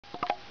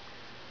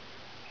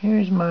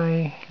Here's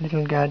my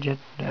little gadget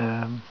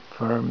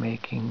for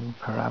making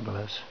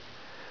parabolas.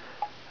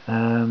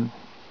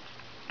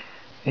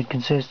 It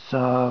consists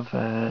of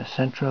a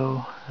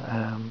central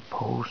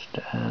post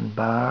and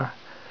bar,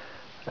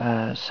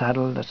 a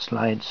saddle that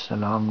slides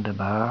along the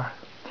bar,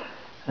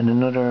 and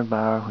another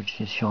bar which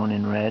is shown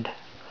in red,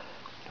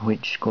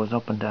 which goes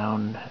up and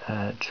down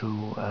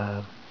through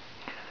a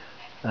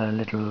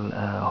little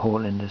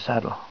hole in the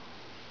saddle.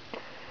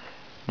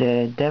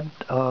 The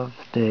depth of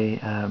the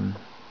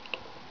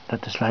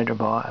that the slider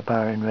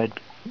bar in red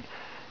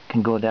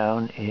can go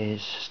down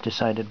is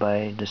decided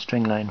by the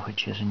string line,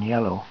 which is in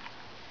yellow,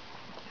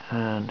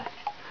 and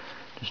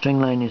the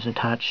string line is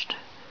attached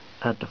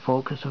at the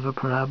focus of a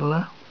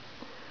parabola,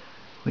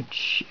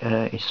 which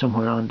is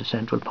somewhere on the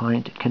central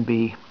point. It can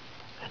be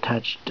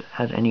attached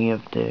at any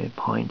of the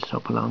points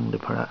up along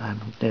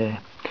the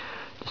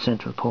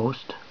central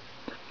post.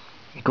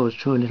 It goes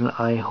through a little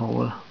eye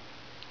hole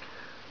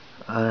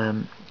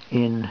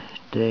in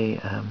the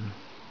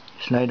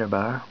slider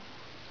bar,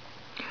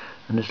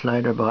 and the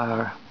slider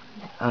bar,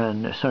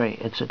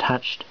 it's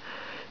attached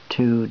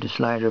to the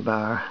slider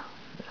bar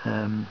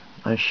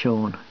as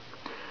shown.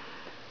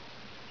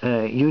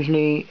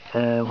 Usually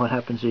what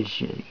happens is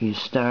you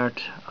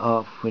start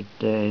off with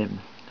the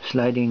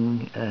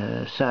sliding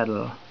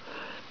saddle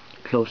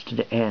close to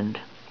the end,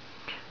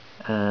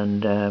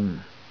 and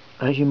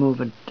as you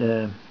move it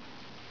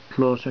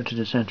closer to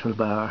the central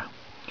bar,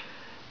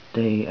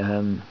 the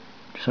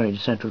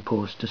central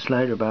post, the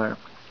slider bar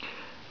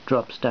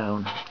drops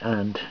down,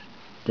 and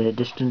the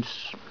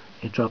distance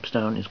it drops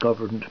down is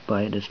governed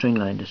by the string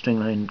line. The string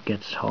line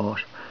gets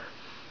taut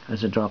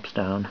as it drops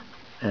down,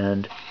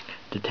 and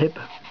the tip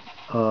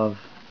of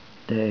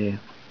the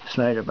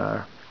slider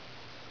bar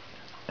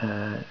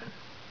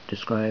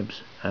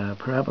describes a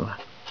parabola.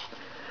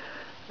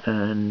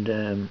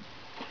 And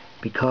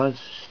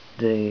because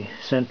the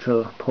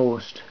central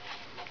post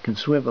can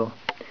swivel,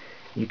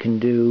 you can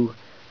do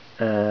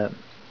a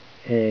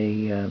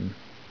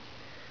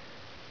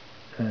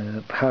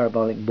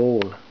parabolic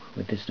bowl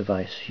with this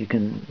device. You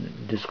can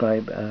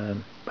describe a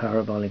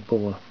parabolic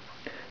bowl,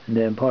 and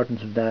the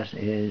importance of that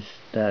is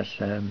that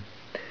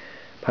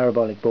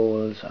parabolic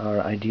bowls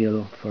are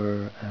ideal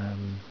for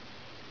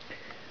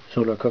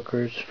solar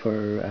cookers,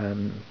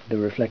 for the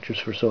reflectors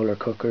for solar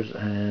cookers,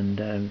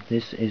 and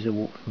this is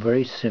a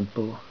very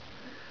simple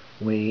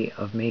way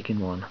of making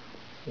one.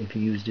 If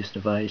you use this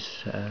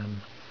device,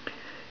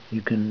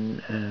 you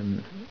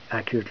can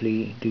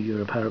accurately do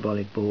your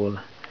parabolic bowl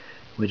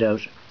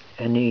without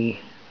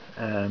anything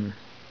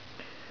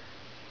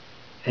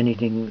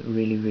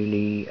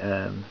really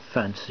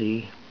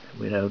fancy,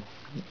 without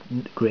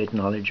great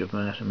knowledge of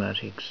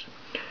mathematics,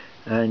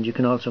 and you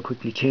can also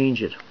quickly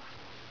change it.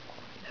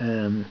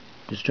 The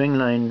string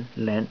line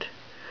length,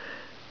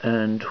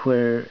 and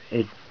where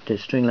the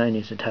string line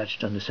is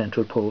attached on the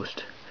central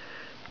post,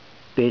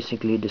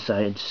 basically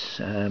decides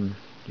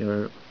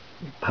your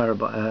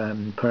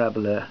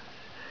parabola,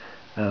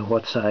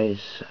 what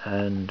size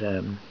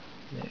and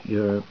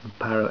your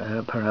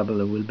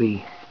parabola will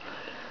be,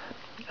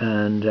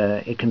 and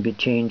it can be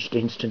changed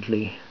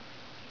instantly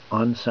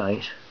on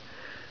site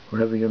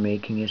wherever you're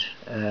making it,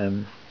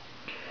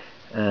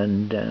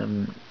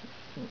 and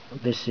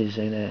this is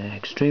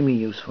extremely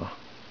useful.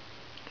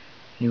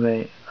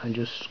 Anyway, I'll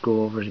just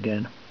go over it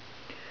again.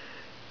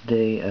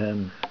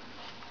 The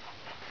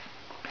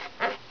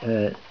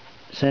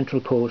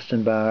central post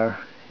and bar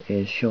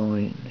is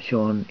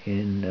shown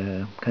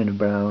in kind of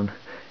brown,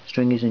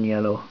 string is in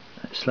yellow,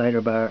 slider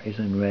bar is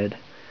in red,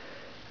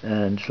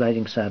 and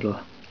sliding saddle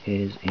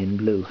is in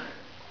blue.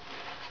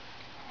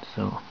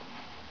 So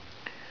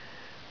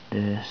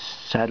the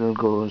saddle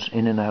goes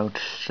in and out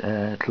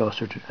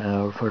closer to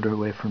or further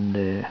away from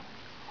the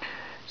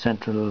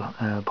central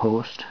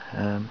post,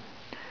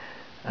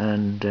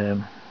 and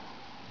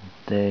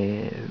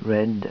the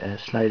red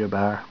slider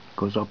bar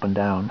goes up and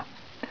down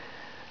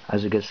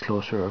as it gets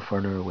closer or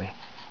further away.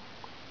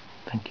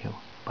 Thank you.